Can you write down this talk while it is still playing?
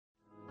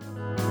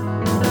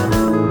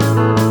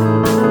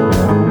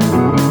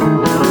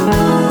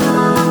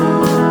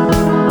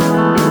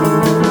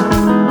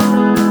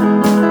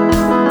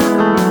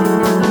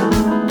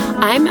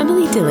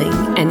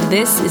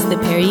This is the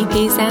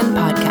Paysanne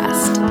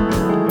podcast.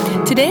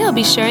 Today I'll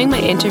be sharing my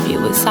interview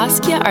with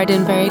Saskia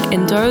Aardenburg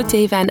and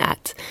Dorothée van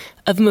At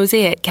of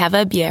Mozaic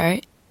Cave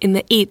Bières in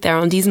the 8th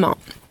arrondissement.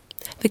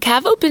 The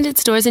cave opened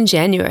its doors in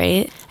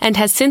January and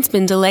has since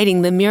been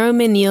delighting the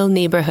Miromenil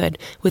neighborhood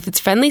with its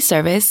friendly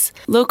service,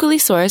 locally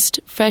sourced,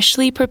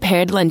 freshly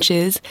prepared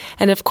lunches,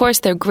 and of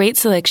course their great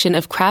selection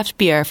of craft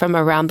beer from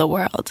around the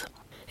world.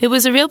 It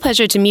was a real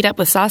pleasure to meet up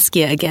with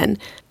Saskia again,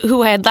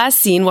 who I had last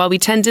seen while we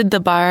tended the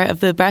bar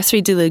of the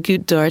Brasserie de la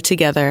Goutte d'Or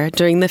together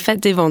during the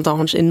Fête des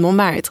Vendanges in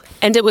Montmartre.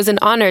 And it was an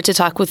honor to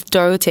talk with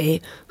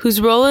Dorothée,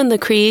 whose role in the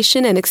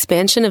creation and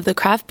expansion of the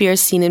craft beer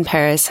scene in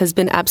Paris has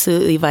been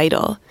absolutely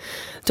vital.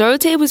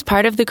 Dorothée was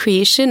part of the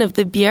creation of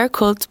the Bière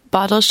Cult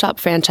bottle shop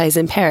franchise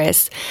in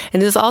Paris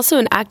and is also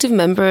an active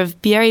member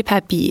of Bières et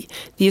Papilles,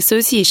 the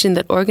association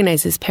that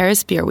organizes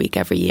Paris Beer Week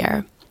every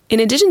year. In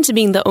addition to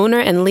being the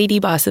owner and lady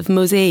boss of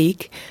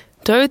Mozaic,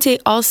 Dorothée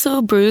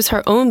also brews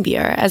her own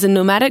beer as a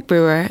nomadic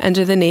brewer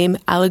under the name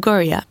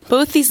Allegoria.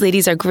 Both these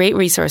ladies are great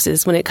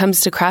resources when it comes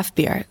to craft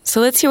beer,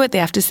 so let's hear what they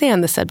have to say on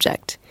the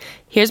subject.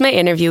 Here's my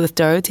interview with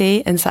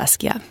Dorothée and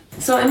Saskia.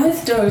 So I'm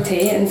with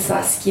Dorothée and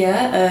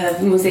Saskia of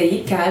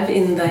Mozaic Cave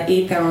in the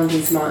 8th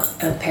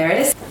arrondissement of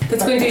Paris.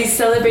 That's going to be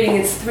celebrating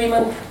its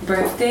 3-month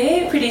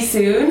birthday pretty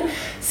soon.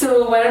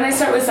 So why don't I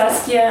start with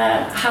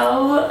Saskia?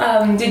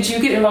 How did you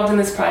get involved in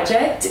this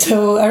project?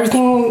 So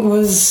everything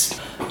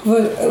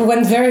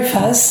went very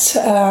fast.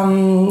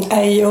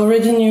 I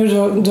already knew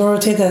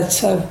Dorothée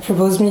that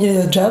proposed me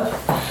the job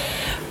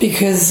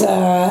because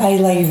I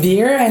like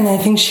beer and I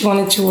think she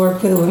wanted to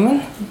work with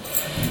women.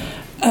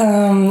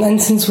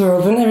 And since we're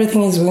open,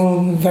 everything is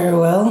going very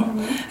well.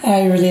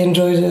 I really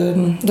enjoy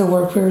the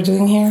work we were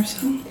doing here.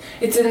 So.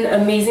 It's an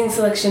amazing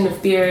selection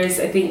of beers,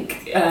 I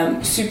think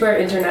super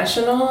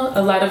international.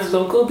 A lot of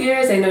local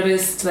beers. I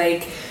noticed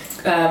like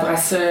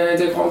Brasseur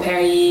de Grand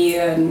Paris,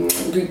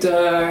 Goutte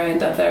d'Or,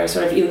 and other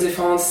sort of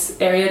Ile-de-France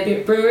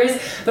area brewers.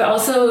 But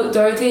also,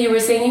 Dorothée, you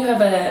were saying you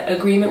have an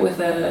agreement with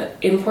an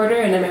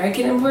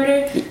American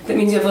importer. That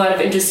means you have a lot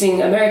of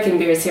interesting American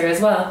beers here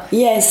as well.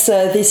 Yes,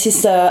 this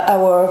is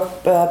our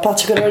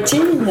particularity.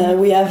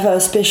 We have a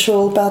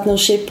special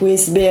partnership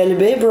with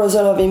BLB,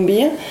 Brother Loving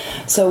Beer.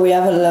 So we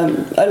have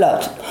a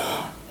lot.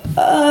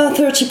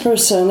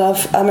 30%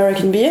 of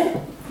American beer.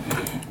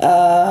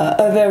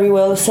 A very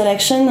well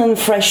selection and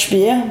fresh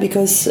beer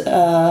because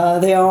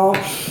they are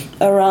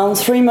around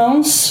 3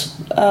 months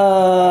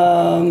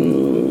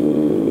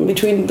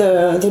between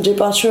the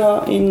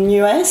departure in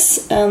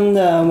US and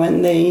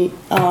when they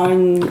are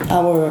in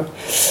our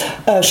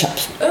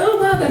shops. Oh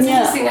wow, that's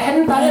interesting. I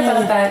hadn't thought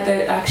about that.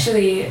 That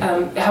actually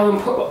how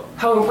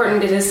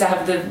important it is to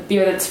have the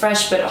beer that's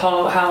fresh, but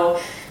how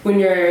when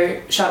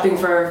you're shopping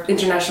for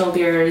international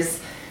beers,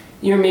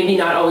 you're maybe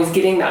not always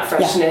getting that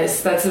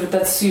freshness. Yeah.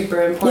 That's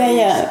super important.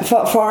 Yeah.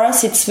 For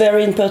us, it's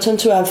very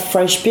important to have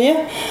fresh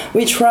beer.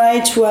 We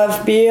try to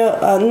have beer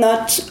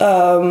not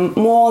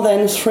more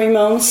than 3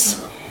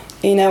 months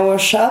in our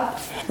shop.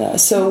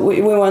 So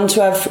we want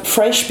to have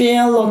fresh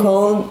beer,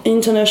 local,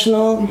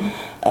 international,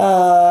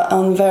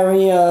 and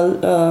very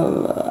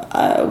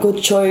good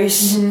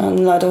choice and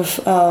a lot of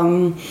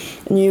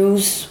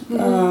news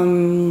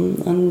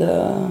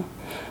and.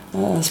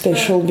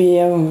 Special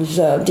beer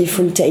with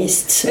different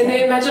tastes. And I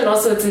imagine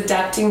also it's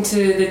adapting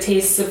to the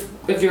tastes of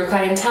your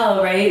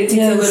clientele, right? It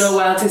takes a little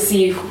while to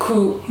see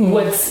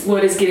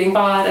what is getting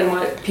bought and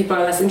what people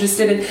are less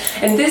interested in.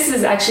 And this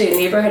is actually a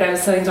neighborhood. I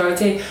was telling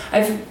Dorothée,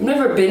 I've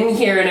never been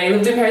here, and I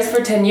lived in Paris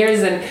for 10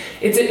 years, and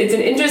it's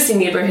an interesting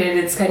neighborhood.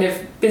 It's kind of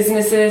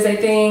businesses, I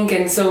think,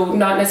 and so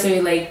not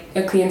necessarily like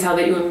a clientele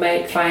that you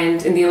might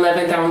find in the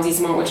 11th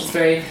arrondissement, which is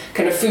very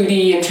kind of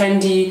foodie and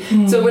trendy.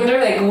 So I wonder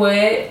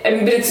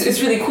but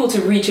it's really cool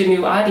to reach a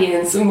new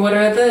audience. And what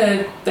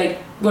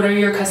are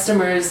your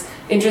customers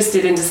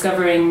interested in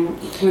discovering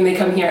when they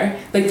come here,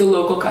 like the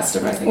local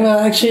customers? Well,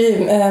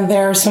 actually,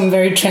 there are some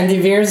very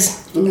trendy beers.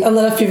 A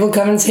lot of people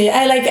come and say,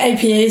 I like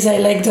IPAs, I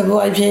like double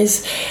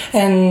IPAs.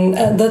 And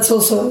that's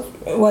also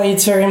why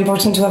it's very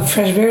important to have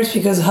fresh beers,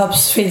 because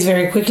hops fade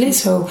very quickly.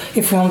 So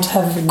if we want to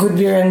have good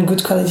beer and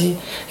good quality,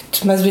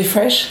 it must be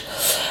fresh.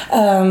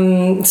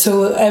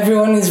 So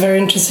everyone is very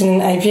interested in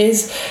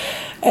IPAs.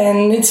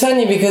 And it's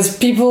funny because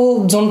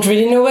people don't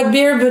really know what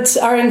beer, but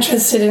are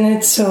interested in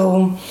it.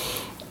 So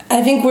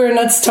I think we're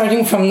not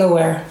starting from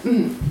nowhere.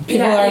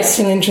 People are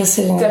still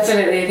interested in it.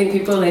 Definitely. I think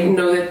people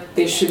know that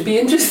they should be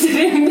interested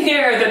in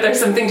beer, that there's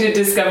something to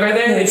discover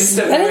there. Yes. They just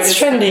don't know. And it's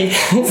trendy.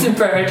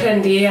 Super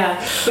trendy, yeah.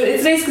 But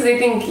it's nice because I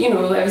think,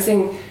 I was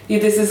saying,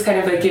 this is kind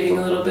of like giving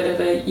a little bit of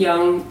a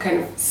young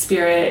kind of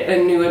spirit, a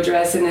new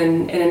address in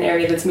an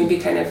area that's maybe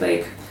kind of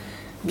like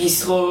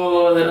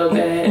bistro a little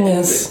bit.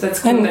 Yes.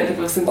 That's cool. And that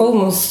people have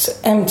almost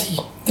empty.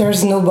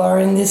 There's no bar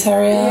in this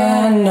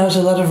area, not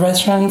a lot of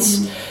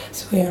restaurants.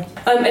 So yeah.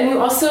 And you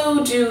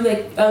also do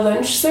like a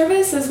lunch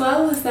service as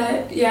well, is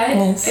that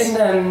Yes.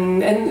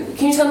 And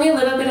can you tell me a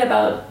little bit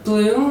about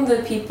Bloom,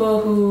 the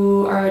people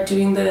who are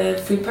doing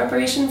the food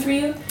preparation for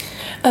you?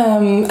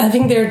 I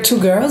think there are two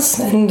girls,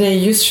 and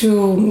this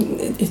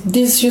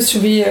used to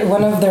be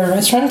one of their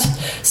restaurants.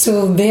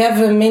 So they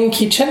have a main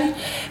kitchen,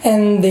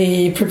 and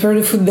they prepare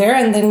the food there,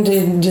 and then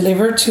they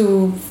deliver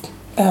to,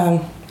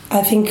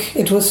 I think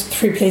it was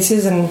 3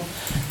 places, and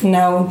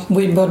now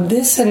we bought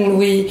this, and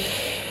we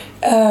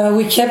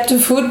kept the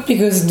food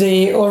because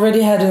they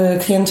already had a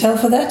clientele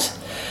for that.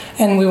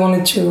 And we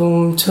wanted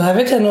to have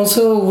it, and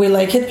also we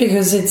like it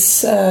because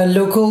it's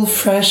local,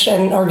 fresh,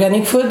 and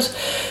organic food.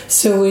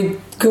 So it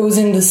goes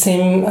in the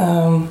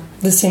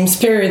same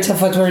spirit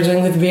of what we're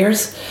doing with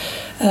beers.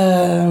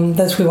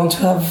 That we want to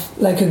have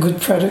like a good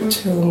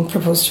product to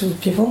propose to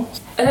people.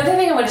 Another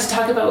thing I wanted to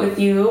talk about with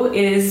you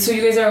is, so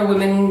you guys are a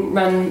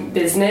women-run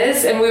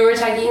business, and we were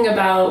talking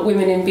about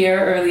women in beer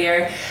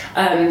earlier.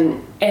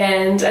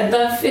 And I'd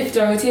love if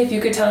Dorothée, if you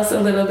could tell us a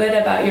little bit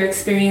about your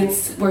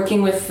experience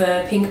working with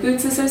the Pink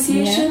Boots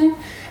Association. Yeah.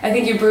 I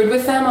think you brewed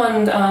with them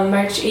on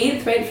March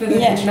 8th, right, for the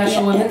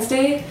International Women's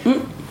Day.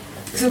 Mm.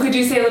 So could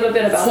you say a little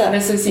bit about that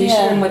association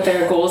and what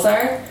their goals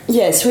are?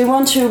 Yes, we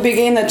want to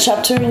begin a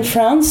chapter in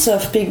France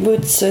of Pink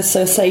Boots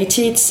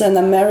Society. It's an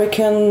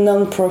American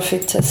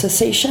non-profit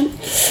association.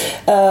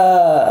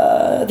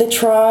 It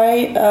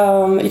try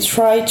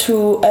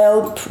to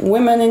help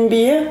women in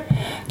beer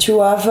to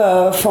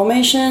have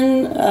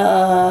formation,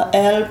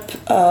 help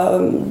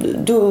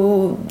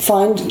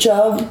find a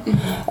job,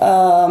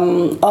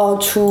 or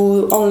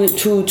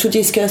to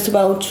discuss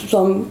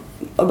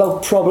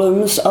about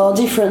problems or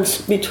difference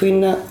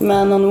between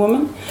man and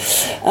woman.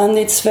 And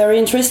it's very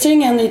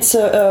interesting, and it's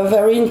a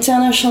very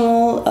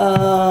international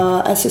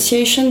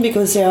association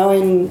because they are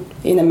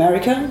in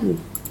America,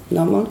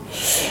 normal.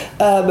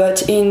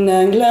 But in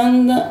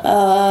England,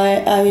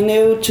 I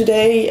know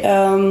today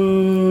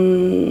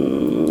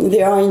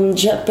they are in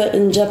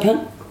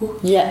Japan.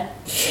 Yeah,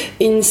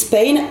 in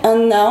Spain,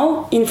 and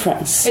now in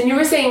France. And you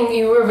were saying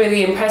you were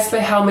really impressed by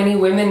how many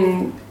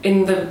women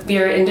in the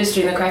beer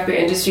industry, in the craft beer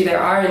industry,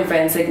 there are in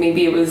France. Like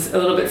maybe it was a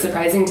little bit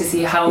surprising to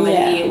see how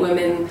many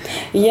women.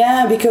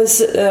 Yeah,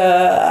 because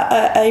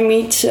I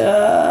meet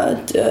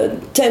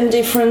 10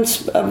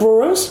 different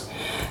brewers.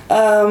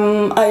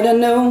 I don't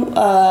know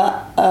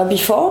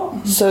before,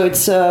 so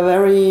it's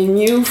very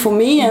new for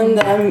me,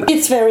 and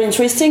it's very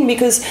interesting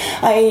because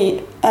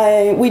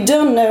we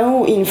don't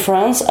know in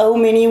France how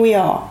many we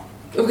are.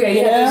 Okay,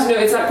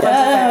 it's not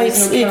quantified.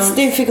 It's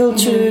difficult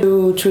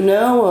to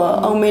know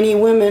how many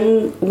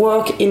women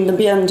work in the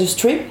beer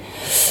industry.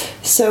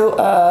 So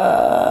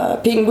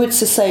Pink Boots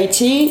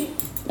Society,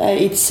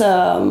 it's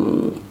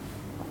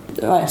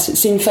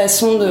une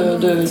façon to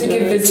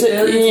give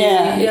visibility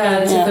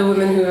to the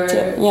women who are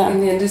in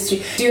the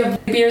industry. Do you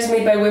have beers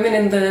made by women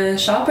in the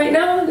shop right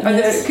now?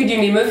 Could you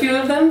name a few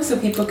of them so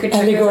people could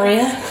check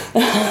Allegoria.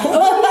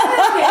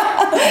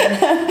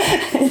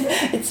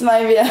 It's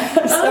my beer.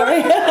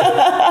 Sorry.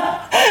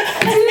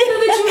 I didn't know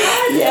that you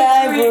had.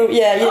 I brew.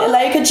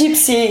 Like a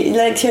gypsy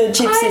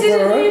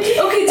brewer.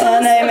 Okay, tell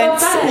us about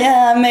that.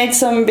 Yeah, I made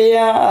some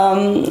beer.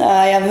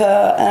 I have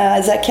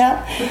Saskia,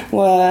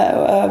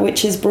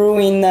 which is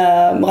brewed in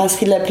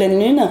Brasserie de la Pleine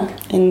Lune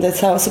in the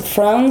south of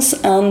France,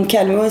 and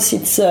Calmos,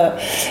 it's a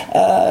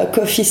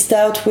coffee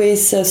stout with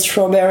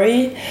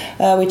strawberry,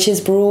 which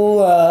is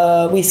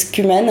brewed with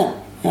cumin,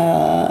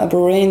 a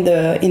brewery in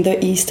the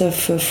east of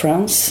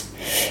France.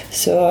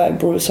 So I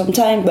brew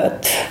sometime,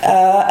 but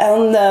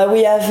and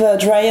we have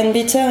dry and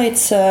bitter.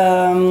 It's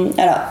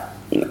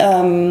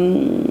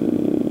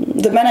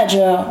the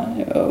manager,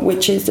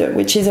 which is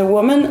a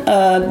woman,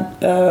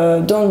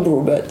 don't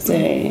brew, but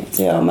they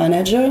are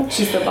manager.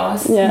 She's the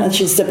boss. Yeah,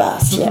 she's the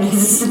boss.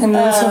 Yes. And we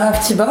also have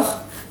Tibor.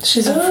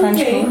 She's a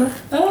French brewer.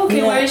 Oh,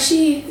 okay. Where is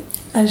she?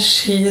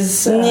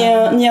 She's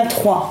near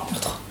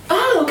Troyes.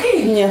 Ah,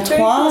 okay. Near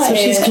Troyes. So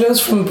she's close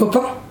from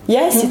Popin.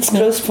 Yes, it's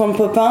close from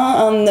Popin,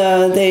 and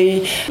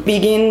they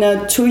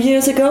began 2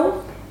 years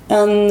ago,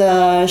 and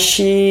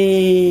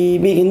she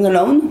began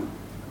alone.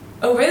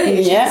 Oh,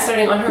 really? She's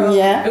starting on her own?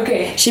 Yeah.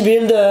 Okay. She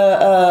built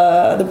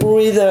the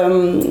brewery,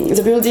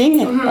 the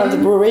building of the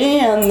brewery,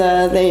 and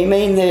they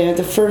made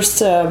the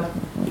first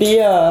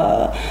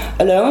beer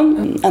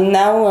alone, and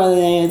now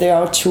they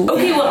are 2.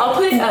 Okay, well, I'll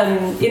put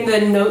in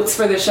the notes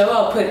for the show,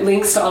 I'll put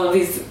links to all of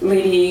these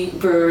lady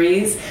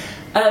breweries.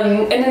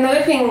 And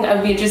another thing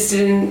I'd be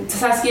interested in,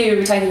 Saskia, you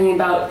were talking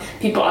about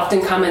people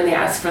often come and they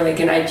ask for like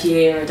an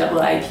IPA or a double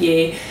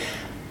IPA,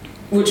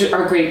 which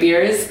are great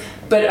beers.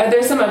 But are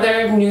there some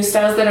other new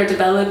styles that are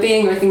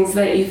developing, or things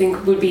that you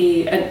think would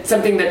be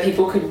something that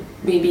people could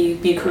maybe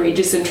be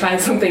courageous and try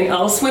something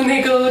else when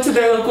they go to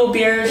their local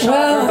beer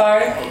shop or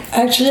bar?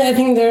 Actually, I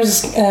think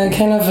there's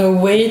kind of a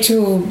way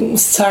to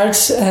start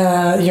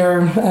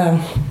your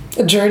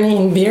journey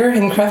in beer,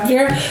 in craft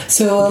beer.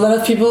 So a lot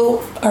of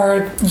people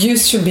are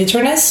used to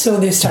bitterness, so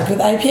they start with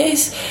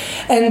IPAs,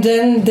 and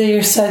then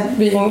they start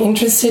being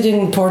interested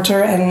in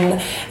porter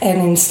and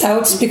in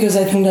stouts, because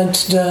I think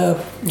that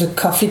the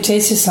coffee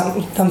taste is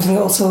something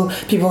also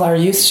people are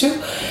used to.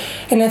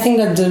 And I think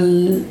that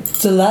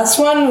the last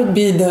one would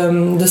be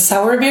the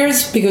sour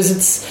beers, because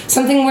it's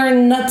something we're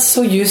not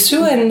so used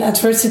to, and at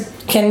first it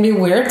can be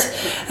weird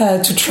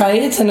to try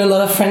it, and a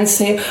lot of friends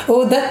say,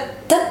 "Oh, that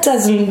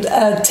doesn't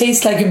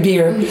taste like a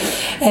beer,"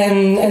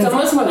 and it's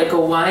almost more like a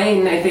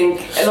wine. I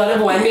think a lot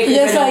of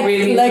winemakers like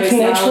really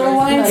natural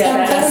wine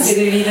sometimes.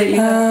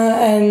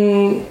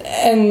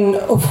 And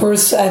of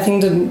course, I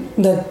think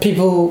that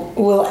people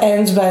will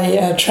end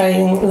by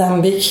trying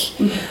Lambic,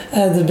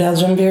 the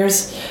Belgian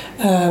beers,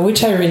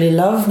 which I really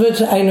love.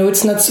 But I know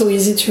it's not so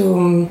easy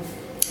to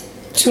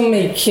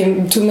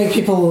make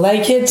people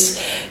like it.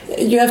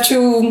 You have to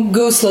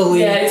go slowly.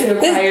 Yeah, it's an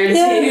acquired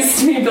taste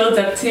to be built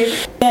up to.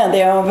 Yeah,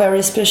 they are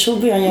very special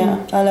beer. Yeah,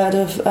 a lot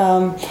of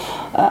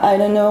I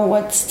don't know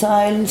what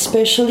style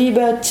especially,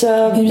 but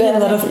maybe a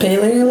lot of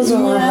pale ales or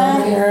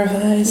Berliner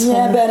Weiss.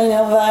 Yeah,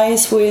 Berliner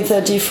Weiss with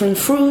different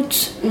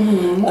fruit,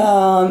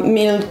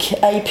 milk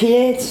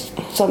IPA,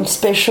 some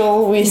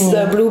special with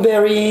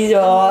blueberry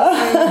or.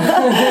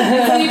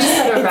 You just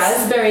had a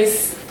raspberry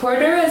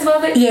porter as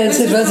well. Yes,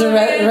 it was a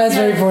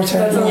raspberry porter.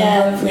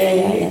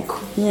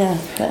 Yeah.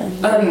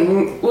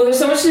 Well, there's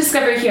so much to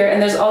discover here,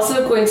 and there's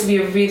also going to be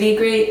a really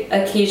great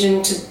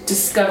occasion to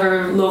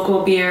discover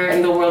local beer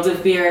and the world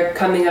of beer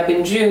coming up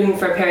in June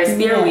for Paris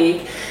Beer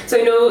Week. So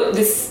I know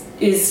this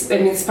is, I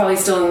mean, it's probably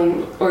still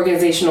in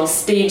organizational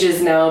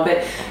stages now, but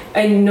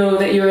I know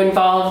that you're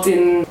involved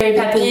in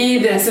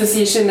Papi, the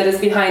association that is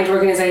behind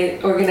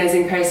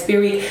organizing Paris Beer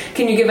Week.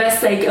 Can you give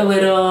us like a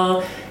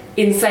little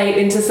insight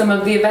into some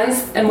of the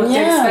events and what to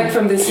expect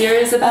from this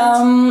year's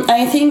event?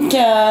 I think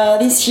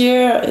this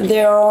year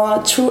there are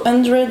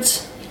 200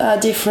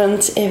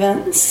 different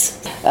events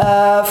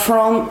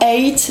from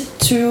 8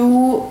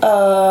 to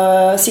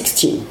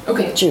 16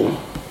 June.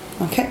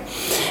 Okay,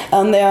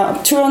 and there are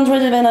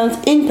 200 events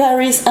in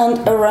Paris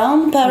and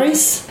around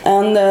Paris,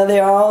 and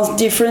there are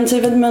different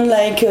events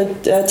like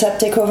tap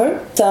takeover,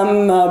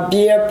 some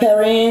beer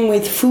pairing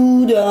with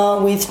food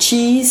or with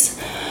cheese.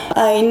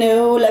 I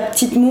know La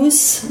Petite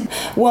Mousse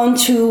want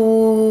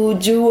to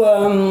do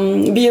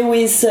beer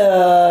with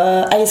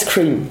ice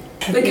cream.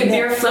 Like a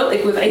beer float,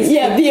 like with ice cream?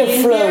 Yeah, beer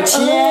float.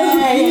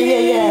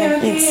 Yeah.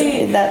 Okay.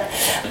 It's that.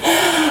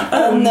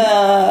 And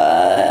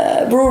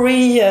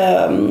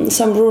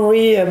some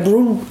brewery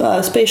brew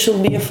special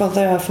beer for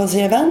the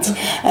event.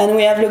 And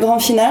we have Le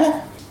Grand Finale,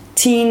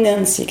 15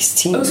 and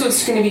 16. Oh, so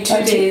it's going to be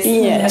 2 days?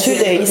 Yeah, 2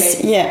 days,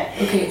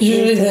 Okay.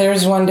 Usually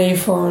there's one day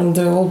for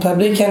the whole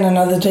public and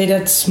another day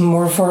that's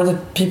more for the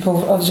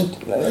people of the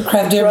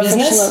craft beer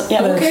business.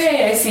 Yeah.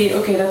 Okay, I see.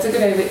 Okay, that's a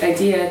good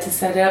idea to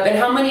set it up. And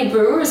how many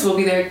brewers will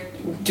be there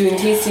doing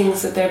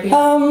tastings at their beer?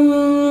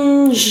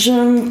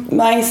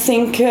 I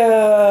think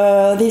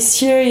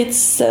this year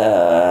it's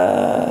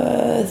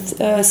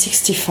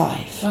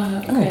 65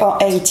 or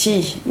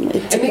 80.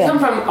 And they come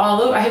from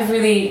all over. I have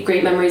really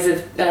great memories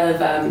of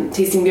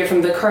tasting beer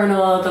from the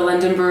Colonel, the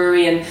London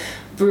Brewery, and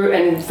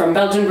from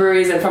Belgian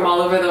breweries and from all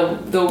over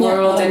the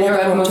world and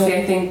Europe mostly,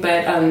 I think.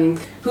 But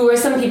who are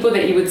some people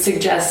that you would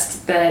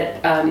suggest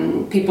that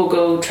people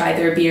go try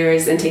their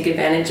beers and take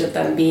advantage of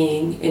them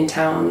being in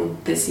town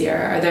this year?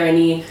 Are there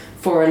any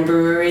foreign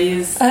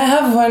breweries? I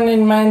have one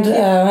in mind,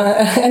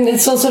 and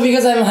it's also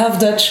because I'm half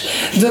Dutch.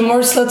 The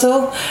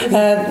Moorslotto,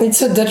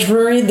 it's a Dutch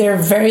brewery.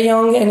 They're very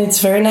young and it's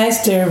very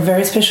nice. They're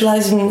very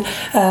specialized in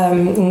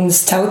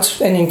stout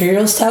and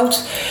imperial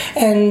stout,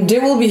 and they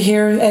will be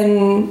here.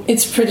 And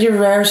it's pretty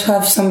rare to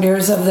have some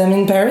beers of them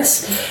in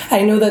Paris.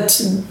 I know that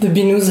the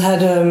Binous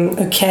had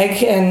a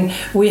keg, and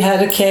we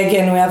had a keg,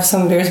 and we have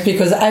some beers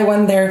because I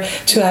went there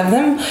to have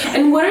them.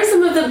 And what are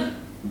some of the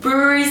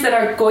breweries that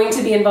are going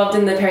to be involved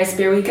in the Paris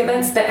Beer Week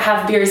events that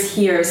have beers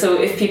here? So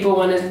if people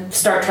want to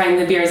start trying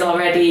the beers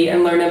already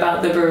and learn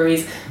about the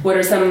breweries, what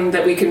are some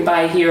that we can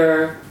buy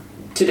here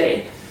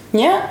today?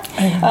 Yeah,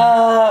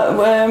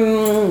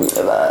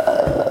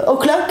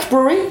 O'Clock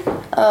Brewery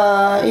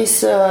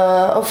is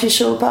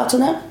official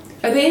partner.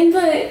 Are they in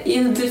the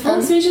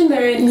Ile-de-France region?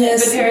 They're in the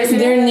Paris area?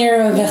 They're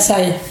near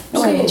Versailles.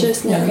 Okay,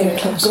 just near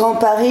Grand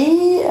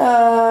Paris.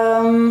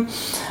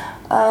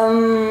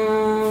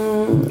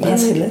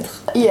 Brasserie de Lettres.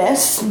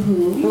 Yes,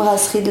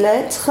 Brasserie de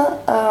Lettres.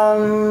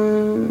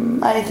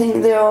 I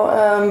think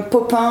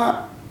Popin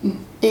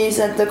is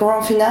at the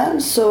Grand Finale,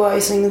 so I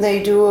think they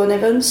do an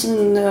event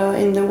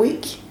in the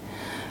week.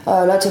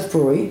 A lot of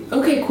brewery.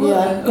 Okay, cool.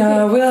 Yeah.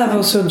 Okay. We'll have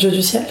also Dieu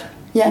du Ciel.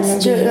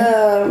 Yes,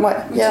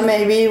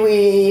 maybe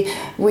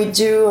we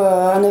do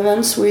an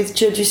event with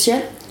Dieu du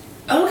Ciel.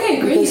 Okay,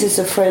 great. This is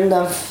a friend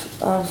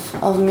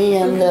of me,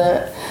 and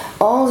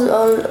all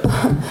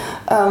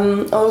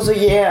the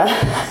year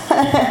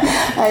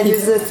I do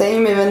the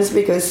same events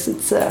because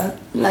it's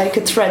like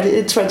a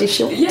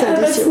tradition. Yeah,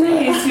 that's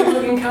nice.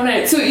 People can count on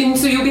it. So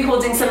you'll be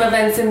holding some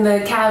events in the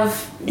Cave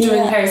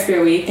during Paris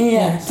Beer Week.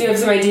 Yeah. Do you have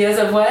some ideas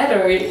of what,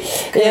 or maybe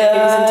some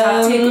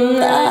top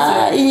takeovers?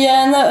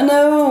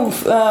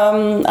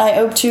 I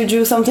hope to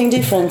do something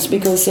different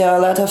because there are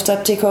a lot of top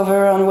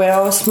takeover and we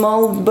are a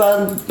small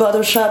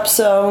bottle shop,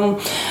 so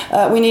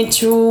we need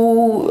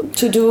to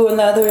do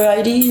another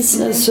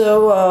ideas.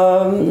 So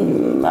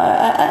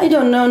I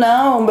don't know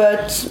now,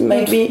 but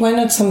maybe why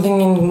not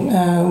something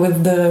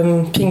with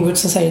the Pink Boot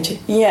Society?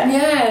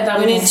 That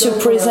we need to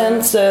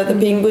present the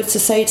Pink Boot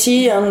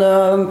Society and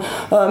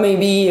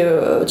maybe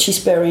cheese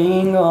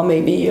pairing or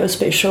maybe a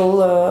special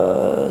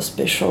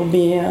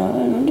beer.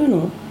 I don't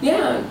know.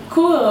 Yeah,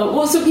 cool.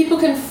 Well, so people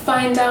can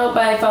find out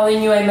by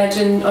following you, I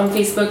imagine, on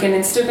Facebook and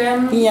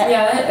Instagram.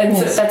 And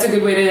so that's a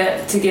good way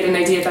to get an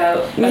idea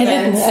about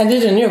events. I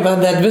didn't know about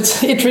that,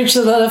 but it reached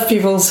a lot of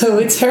people, so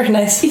it's very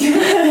nice.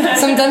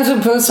 Sometimes we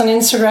post on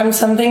Instagram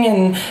something,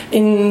 and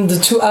in the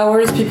 2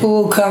 hours, people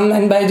will come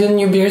and buy the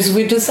new beers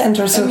we just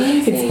enter. So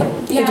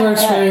it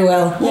works very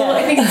well. Well,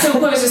 I think it's so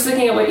cool. I was just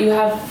looking at what you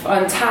have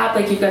on tap.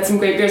 Like, you've got some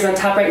great beers on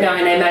tap right now,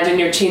 and I imagine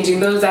you're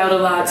changing those out a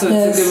lot. So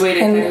it's a good way to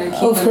kind of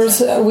keep. Of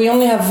course, we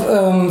only have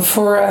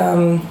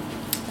 4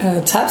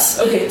 taps.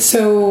 Okay.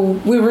 So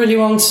we really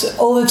want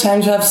all the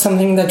time to have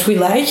something that we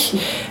like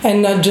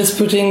and not just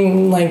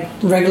putting like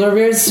regular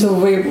beers. So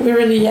we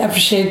really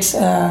appreciate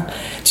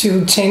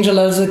to change a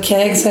lot of the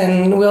kegs,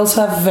 and we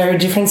also have very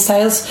different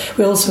styles.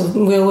 We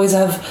always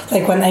have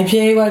like one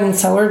IPA, one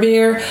sour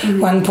beer,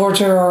 one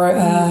porter or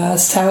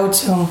stout.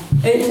 So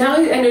now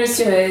I noticed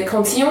you have a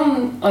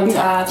Cantillon on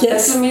tap.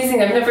 Yes. That's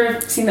amazing. I've never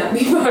seen that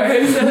before.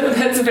 So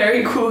that's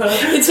very cool.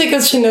 It's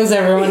because she knows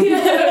everyone.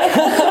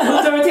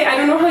 Well, Dorothée, I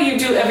don't know how you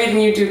do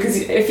everything you do,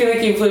 because I feel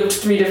like you've lived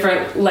 3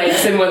 different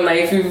lives in one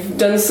life. You've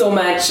done so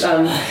much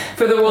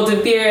for the world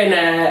of beer,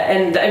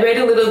 and I read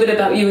a little bit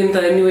about you in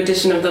the new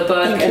edition of the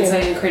book. Thank you. So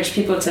I encourage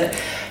people to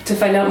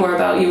find out more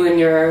about you and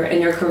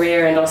your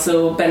career, and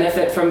also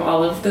benefit from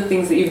all of the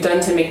things that you've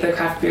done to make the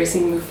craft beer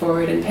scene move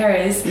forward in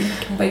Paris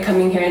by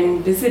coming here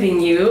and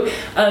visiting you.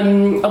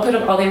 I'll put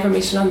up all the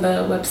information on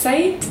the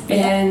website,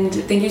 and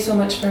thank you so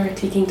much for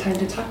taking time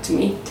to talk to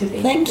me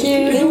today. Thank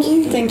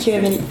you,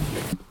 Emily.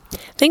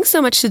 Thanks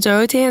so much to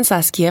Dorothée and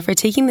Saskia for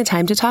taking the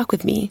time to talk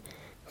with me.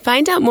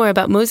 Find out more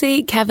about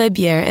Mozaic Cava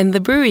Bières and the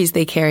breweries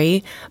they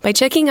carry by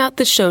checking out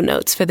the show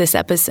notes for this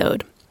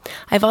episode.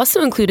 I've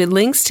also included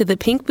links to the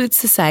Pink Boot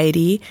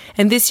Society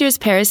and this year's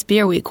Paris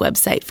Beer Week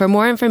website for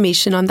more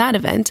information on that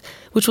event,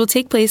 which will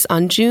take place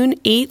on June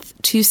 8th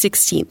to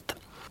 16th.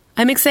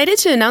 I'm excited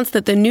to announce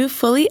that the new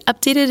fully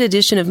updated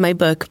edition of my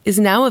book is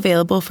now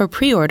available for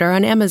pre-order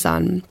on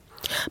Amazon.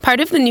 Part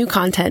of the new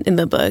content in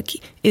the book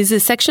is a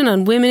section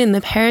on women in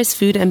the Paris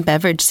food and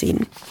beverage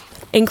scene,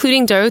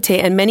 including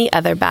Dorothée and many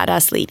other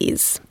badass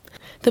ladies.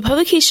 The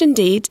publication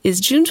date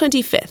is June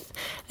 25th,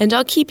 and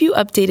I'll keep you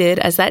updated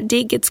as that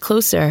date gets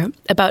closer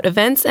about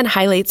events and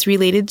highlights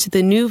related to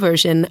the new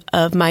version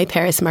of my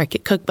Paris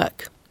Market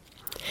Cookbook.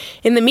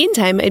 In the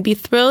meantime, I'd be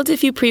thrilled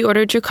if you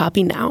pre-ordered your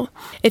copy now.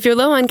 If you're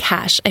low on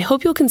cash, I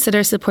hope you'll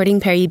consider supporting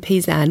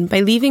Paysanne by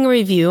leaving a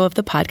review of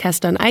the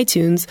podcast on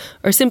iTunes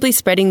or simply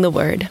spreading the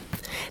word.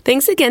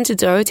 Thanks again to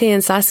Dorothée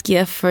and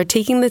Saskia for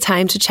taking the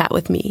time to chat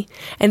with me.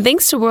 And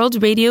thanks to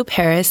World Radio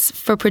Paris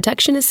for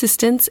production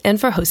assistance and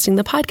for hosting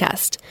the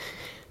podcast.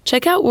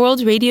 Check out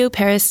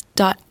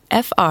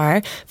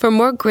worldradioparis.fr for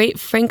more great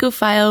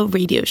Francophile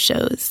radio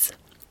shows.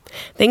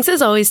 Thanks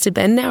as always to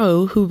Ben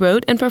Naro, who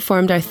wrote and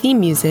performed our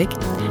theme music,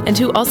 and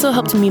who also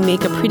helped me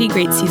make a pretty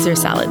great Caesar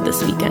salad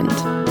this weekend.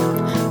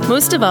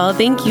 Most of all,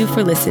 thank you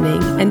for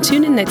listening, and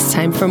tune in next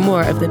time for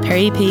more of the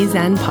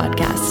Paysanne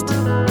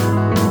podcast.